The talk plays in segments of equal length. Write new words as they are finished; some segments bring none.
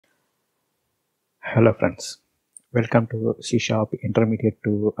Hello friends, welcome to C Sharp Intermediate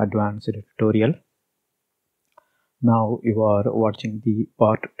to Advanced tutorial. Now you are watching the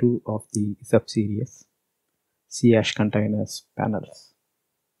part 2 of the sub-series C# containers panels.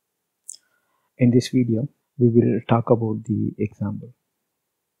 In this video, we will talk about the example.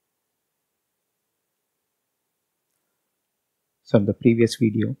 So in the previous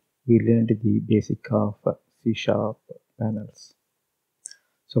video, we learned the basic of C# panels.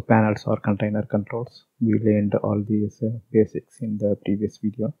 So panels are container controls. We learned all these basics in the previous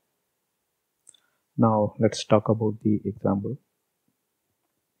video. Now let's talk about the example.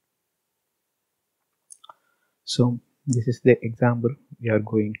 So this is the example we are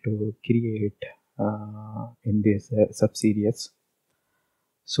going to create in this sub-series.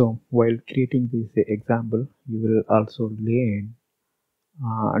 So while creating this example, you will also learn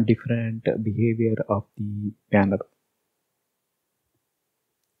different behavior of the panel.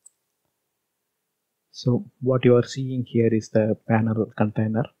 So what you are seeing here is the panel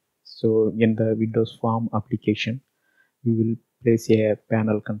container. So in the Windows Form application, we will place a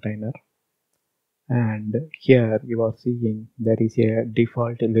panel container. And here you are seeing there is a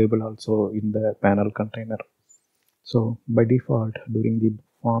default label also in the panel container. So by default, during the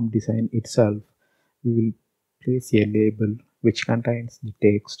form design itself, we will place a label which contains the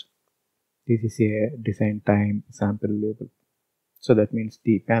text. This is a design time sample label. So that means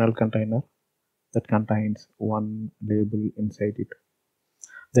the panel container that contains one label inside it.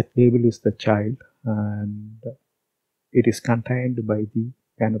 That label is the child and it is contained by the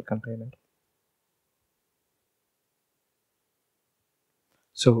panel container.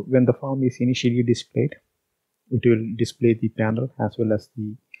 So when the form is initially displayed, it will display the panel as well as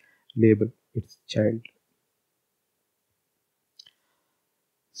the label, its child.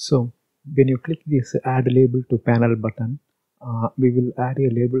 So when you click this add label to panel button, we will add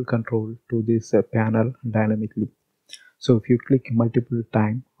a label control to this panel dynamically. So if you click multiple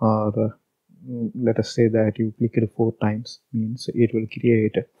times, or let us say that you click it 4 times, means it will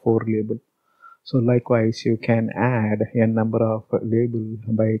create 4 label. So likewise, you can add a number of label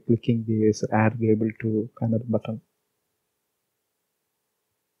by clicking this add label to panel button.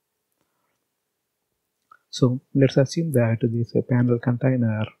 So let's assume that this panel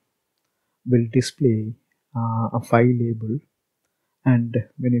container will display a file label, and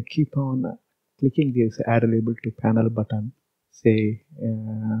when you keep on clicking this add label to panel button, say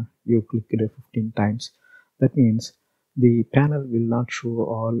you click it 15 times, that means the panel will not show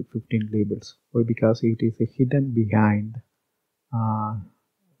all 15 labels. Why? Because it is hidden behind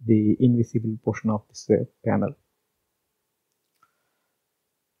the invisible portion of this panel.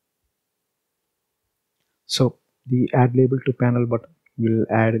 So the add label to panel button will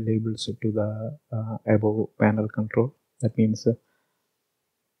add labels to the above panel control. That means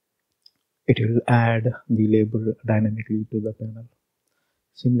it will add the label dynamically to the panel.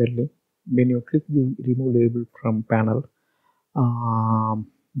 Similarly, when you click the remove label from panel,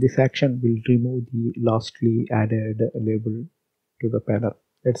 this action will remove the lastly added label to the panel.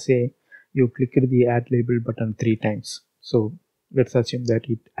 Let's say you click the add label button 3 times. So let's assume that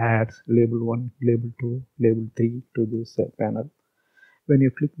it adds label 1, label 2, label 3 to this panel. When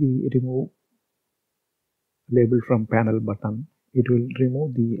you click the remove label from panel button, it will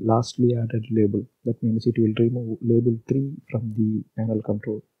remove the lastly added label. That means it will remove label 3 from the panel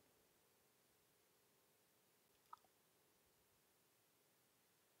control.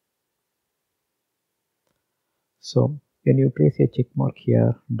 So when you place a check mark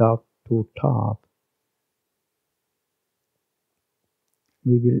here, dock to top,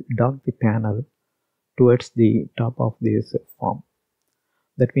 we will dock the panel towards the top of this form.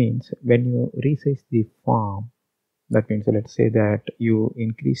 That means when you resize the form, that means let's say that you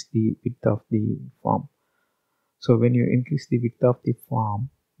increase the width of the form. So when you increase the width of the form,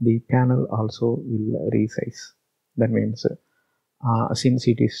 the panel also will resize. That means since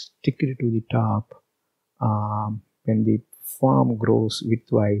it is sticked to the top, when the form grows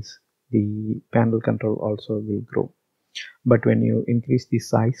widthwise, the panel control also will grow. But when you increase the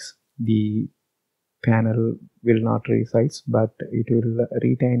size, the panel will not resize, but it will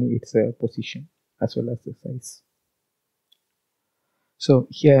retain its position as well as the size. So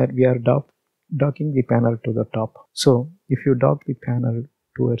here we are docking the panel to the top. So if you dock the panel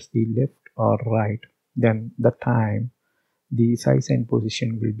towards the left or right, then the time the size and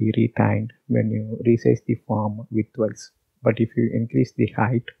position will be retained when you resize the form widthwise. But if you increase the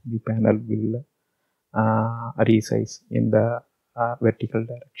height, the panel will resize in the vertical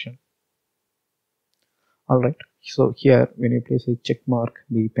direction. Alright, so here when you place a check mark,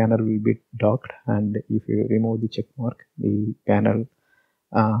 the panel will be docked, and if you remove the check mark, the panel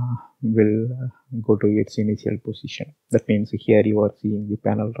will go to its initial position. That means here you are seeing the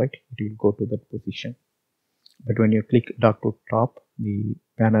panel, right? It will go to that position. But when you click dock to top, the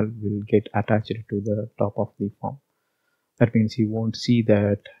panel will get attached to the top of the form. That means you won't see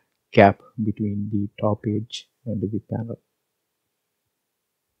that gap between the top edge and the panel.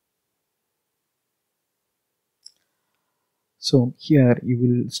 So here you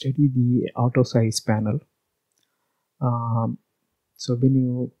will study the auto size panel. So when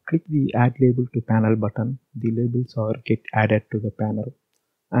you click the add label to panel button, the labels are get added to the panel,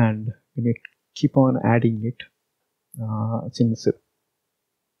 and when you keep on adding it, since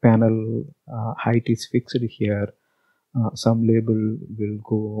panel height is fixed here, some label will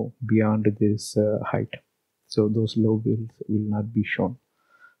go beyond this height, so those labels will not be shown.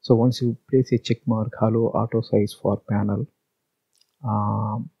 So once you place a check mark allow auto size for panel,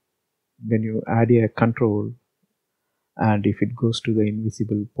 when you add a control, and if it goes to the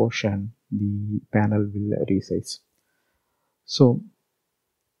invisible portion, the panel will resize. So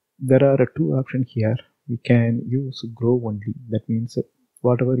there are two options here. We can use grow only. That means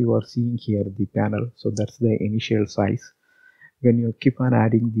whatever you are seeing here, the panel, so that's the initial size. When you keep on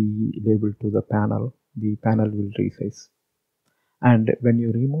adding the label to the panel will resize. And when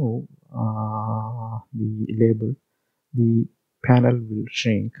you remove the label, the panel will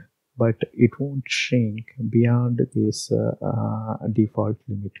shrink, but it won't shrink beyond this default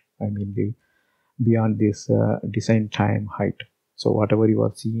limit. I mean beyond this design time height. So whatever you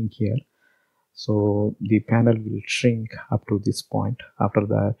are seeing here, so the panel will shrink up to this point. After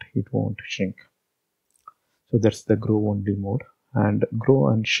that it won't shrink. So that's the grow only mode. And grow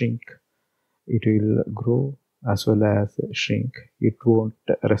and shrink, it will grow as well as shrink. It won't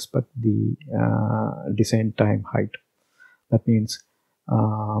respect the design time height. That means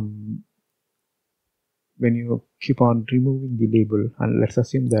when you keep on removing the label, and let's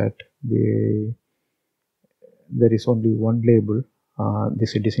assume that there is only one label,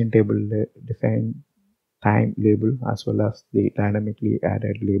 this design time label as well as the dynamically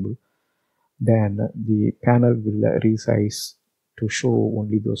added label, then the panel will resize to show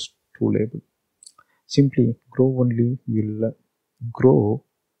only those two labels. Simply grow only will grow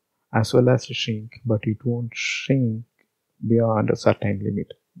as well as shrink, but it won't shrink beyond a certain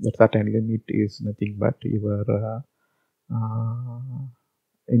limit. The certain limit is nothing but your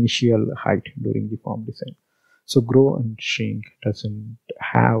initial height during the form design. So grow and shrink doesn't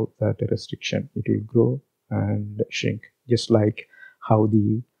have that restriction. It will grow and shrink, just like how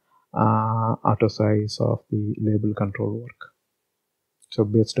the auto size of the label control work. So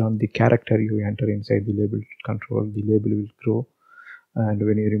based on the character you enter inside the label control, the label will grow, and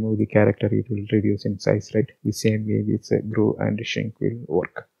when you remove the character it will reduce in size, right? The same way this grow and shrink will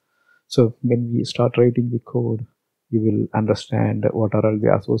work. So when we start writing the code, you will understand what are all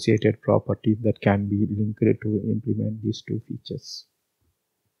the associated properties that can be linked to implement these two features.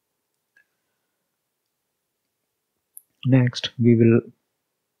 Next, we will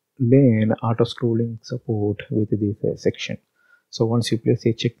learn auto scrolling support with this section. So once you place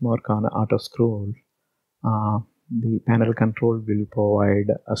a check mark on auto scroll, the panel control will provide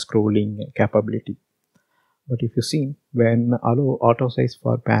a scrolling capability. But if you see, when allow auto size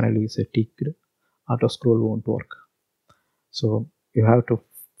for panel is ticked, auto scroll won't work. So you have to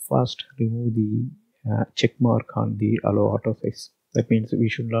first remove the check mark on the allow auto size. That means we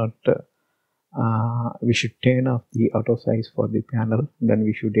should not we should turn off the auto size for the panel, then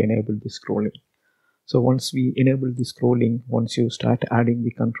we should enable the scrolling. So once we enable the scrolling, once you start adding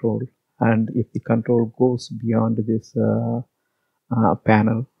the control, and if the control goes beyond this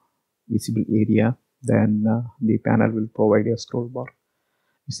panel visible area, then the panel will provide a scroll bar.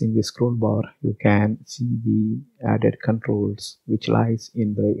 Using the scroll bar, you can see the added controls which lies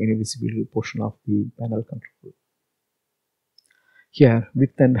in the invisible portion of the panel control. Here,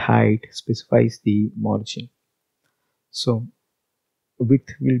 width and height specifies the margin. So width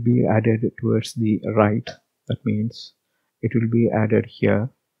will be added towards the right. That means it will be added here.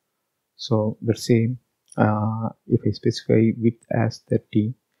 So the same, if I specify width as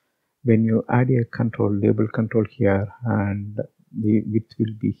 30, when you add a control, label control here, and the width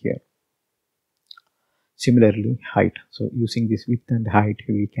will be here. Similarly, height. So using this width and height,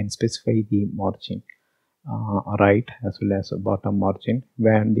 we can specify the margin, right as well as a bottom margin.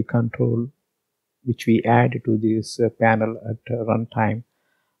 When the control which we add to this panel at runtime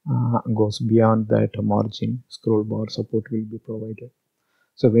goes beyond that margin, scroll bar support will be provided.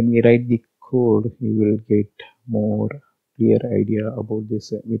 So when we write the code, you will get more clear idea about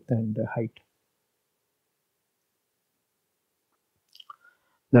this width and height.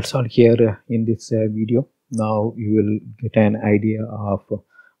 That's all here in this video. Now you will get an idea of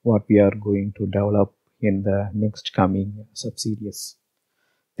what we are going to develop in the next coming sub-series.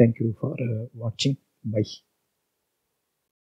 Thank you for watching. Bye.